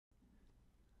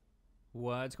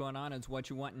What's going on? It's what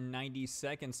you want in 90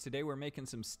 seconds. Today we're making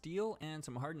some steel and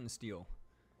some hardened steel.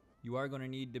 You are going to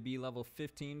need to be level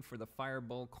 15 for the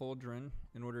fireball cauldron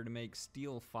in order to make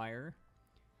steel fire.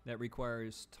 That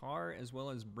requires tar as well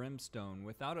as brimstone.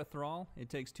 Without a thrall, it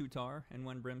takes 2 tar and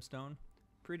 1 brimstone.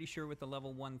 Pretty sure with the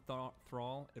level 1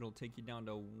 thrall, it'll take you down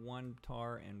to 1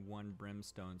 tar and 1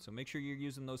 brimstone. So make sure you're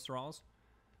using those thralls.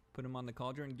 Put them on the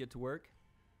cauldron and get to work.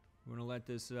 We're going to let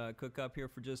this cook up here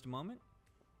for just a moment.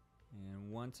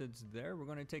 And once it's there, we're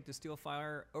going to take the steel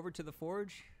fire over to the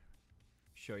forge,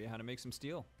 show you how to make some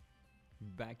steel.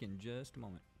 Back in just a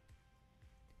moment.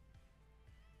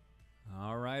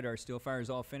 Alright, our steel fire is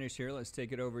all finished here. Let's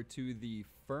take it over to the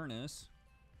furnace.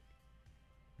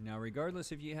 Now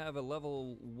regardless if you have a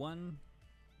level 1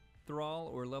 thrall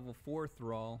or level 4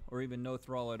 thrall, or even no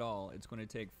thrall at all, it's going to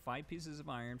take 5 pieces of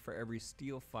iron for every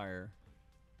steel fire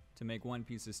to make 1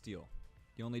 piece of steel.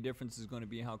 The only difference is going to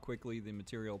be how quickly the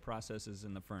material processes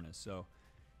in the furnace. So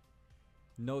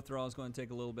no thrall is going to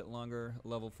take a little bit longer.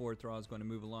 Level 4 thrall is going to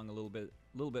move along a little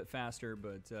bit faster,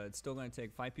 but it's still going to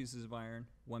take 5 pieces of iron,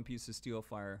 1 piece of steel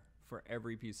fire for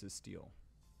every piece of steel.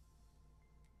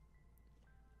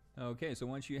 Okay, so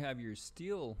once you have your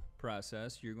steel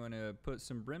process, you're going to put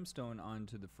some brimstone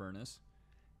onto the furnace,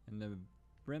 and the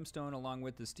brimstone along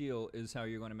with the steel is how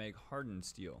you're going to make hardened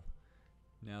steel.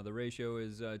 Now the ratio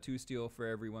is 2 steel for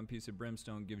every 1 piece of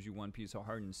brimstone gives you 1 piece of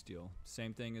hardened steel.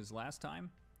 Same thing as last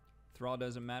time. Thrall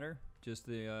doesn't matter, just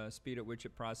the speed at which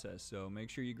it processes. So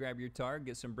make sure you grab your tar,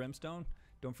 get some brimstone.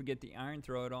 Don't forget the iron,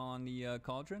 throw it all on the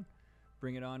cauldron.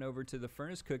 Bring it on over to the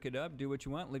furnace, cook it up, do what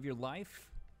you want, live your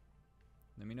life.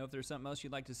 Let me know if there's something else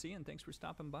you'd like to see, and thanks for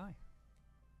stopping by.